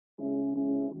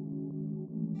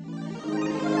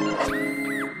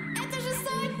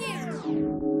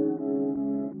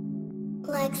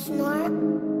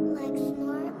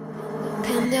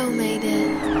Made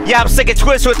it. Yeah, I'm sick and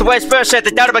twisted with the way it's shit.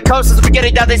 They doubted my coast since the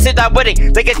beginning, now they seem not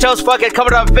winning. They get Joe's fucking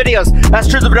coming on videos. That's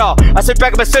true of it all. I sit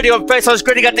back in my studio and face I was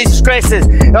gritting out these disgraces.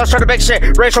 I was trying to make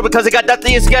shit racial because they got nothing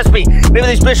to use against me. Maybe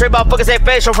these bitch straight motherfuckers ain't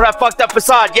facial for that fucked up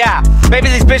facade, yeah. Maybe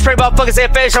these bitch straight motherfuckers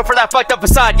ain't facial for that fucked up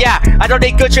facade, yeah. I don't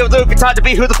need Gucci or Louis Vuitton to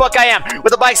be who the fuck I am.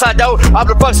 With the mics on, no, I'm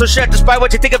the fuck some shit despite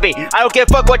what you think of me. I don't give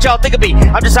a fuck what y'all think of me.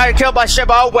 I'm just trying to kill my shit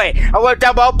my own way. I went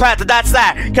down my own path and that's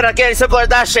that. Cannot get any simpler than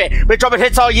that shit. Been dropping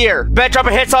hits all year. Been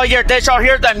dropping hits all year. Did y'all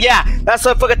hear them? Yeah. That's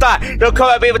what I fucking thought. Don't come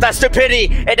at me with that stupidity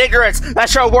and ignorance. That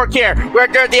shall work here. We're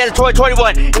near the end of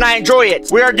 2021 and I enjoy it.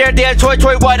 We are near the end of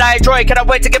 2021 and I enjoy it. Cannot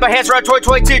wait to get my hands around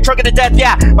 2022. Trucking to death.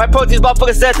 Yeah. My post these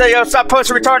motherfuckers death. Yo, stop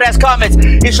posting retarded ass comments.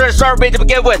 You should have started me to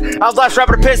begin with. I was last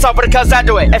rapper to piss off when it comes down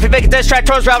to it. If you make a diss track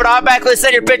towards me, I'm gonna automatically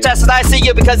send your bitch ass and I see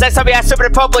you. Because next time you ask stupid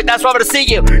in public, that's what I'm gonna see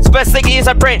you. It's the best thing you use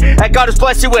my brain that God has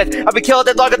blessed you with. I've been killing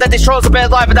it longer than these trolls have been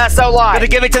alive, and that's no lie. Gonna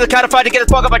give me to the kind of fight to get this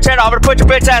fuck on my channel. I'm gonna put your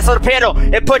bitch ass on the panel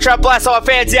and put you on blast on my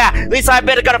fans, yeah. At least I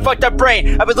admit I got a fucked up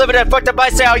brain. I've been living in a fucked up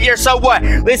mindset all year, so what?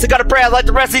 At least I got a brain like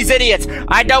the rest of these idiots.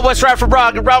 I know what's right from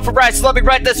wrong and wrong from right, so let me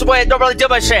right this way and don't really do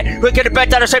my shit. Who could have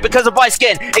bent down a shape because of my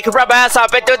skin? It can rub my ass off.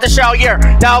 I've been doing this shit all year.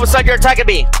 Now all of a sudden you're attacking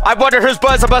me. I wonder whose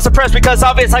buzz I must suppress because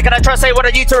obvious I cannot trust anyone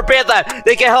on YouTube or band lab.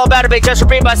 They get hell mad at me just for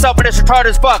being myself and it's retarded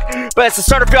as fuck. But it's the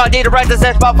start of y'all need to write this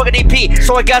next motherfucking EP.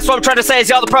 So I guess what I'm trying to say is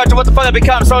y'all the project what the fuck I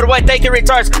become. So anyway, thank you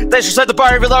retards. They should set the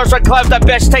bar even lower so I can climb that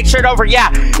bitch, take shit over, yeah.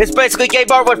 It's basically game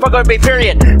over with fucking me,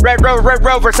 period. Red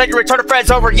Rover, send your retarded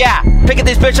friends over, yeah. Picking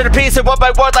these bitches in a piece and one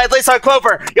by one like Lisa on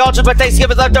Clover. Y'all just my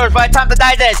Thanksgiving leftovers by the time the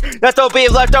 9 days. That's no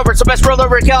being left over, so best roll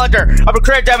over your calendar. I'm a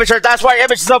career damager, that's why your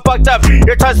image is so fucked up.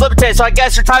 Your time's limited, so I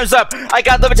guess your time's up. I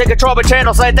got limited control of my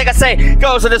channel, so anything I say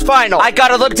goes and it's final. I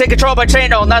got a limited control of my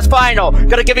channel, and that's final.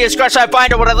 Gonna give you a scratch on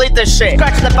vinyl when I leave this shit.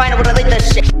 Scratch the vinyl when I leave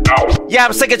this shit. Yeah,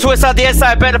 I'm sick and twisted on the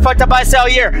inside. I've been a fucked up mindset all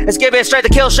year. It's giving me a straight to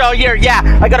kill shit all year.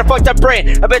 Yeah, I got a fucked up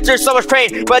brain. I've been through so much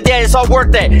pain, but yeah, it's all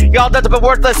worth it. Y'all nothing but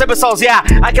worthless imbeciles. Yeah,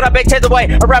 I cannot maintain the way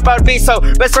a rap I would be, so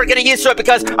best start getting used to it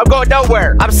because I'm going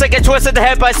nowhere. I'm sick and twisted in the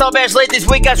head by some man's lead. These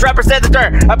weak ass rappers in the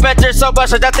dirt. I've been through so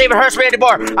much that nothing even hurts me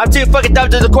anymore. I'm too fucking dumb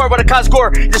to the core when it causes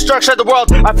gore. Destruction of the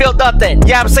world. I feel nothing.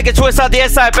 Yeah, I'm sick and twisted on the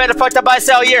inside. I've been a fucked up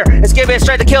mindset all year. It's giving me a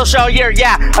straight to kill shit all year.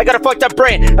 Yeah, I got a fucked up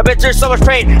brain. I've been through so much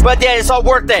pain, but yeah, it's all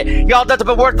worth it. Y'all nothing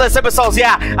but worthless imbeciles.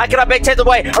 Yeah, I cannot maintain the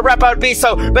way a rap I would be,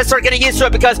 so best start getting used to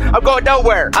it because I'm going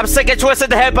nowhere. I'm sick and twisted in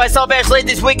the head by some man's lead.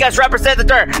 These weak ass rappers in the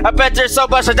dirt. I've been through so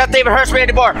much that nothing even hurts me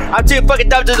anymore. I'm too fucking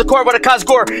dumb to the core when it causes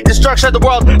gore. Destruction of the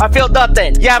world. I feel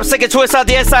nothing. Yeah, I'm sick and twisted on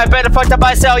the inside. I've been a fucked up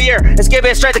mindset all year. It's giving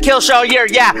me a straight to kill shit all year.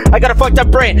 Yeah, I got a fucked up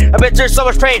brain. I've been through so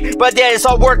much pain, but yeah, it's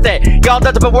all worth it. Y'all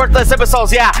nothing but worthless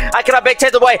imbeciles. Yeah, I cannot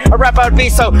maintain the way a rap I would be,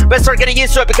 so best start getting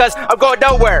used to it because I'm going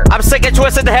nowhere. I'm sick and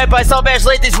twisted in the head by some man's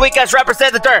lead. These weak ass rappers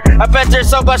in the dirt. I've been through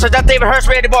so much that nothing even hurts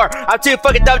me anymore. I'm too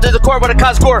fucking dumb to the core when it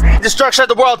causes gore. Destruction of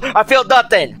the world. I feel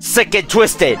nothing. Sick and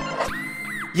twisted.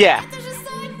 Yeah.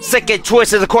 Sick and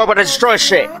twisted to the core when I destroy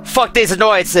shit. Fuck these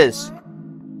annoyances.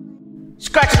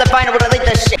 Scratch the vinyl when I leave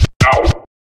this shit.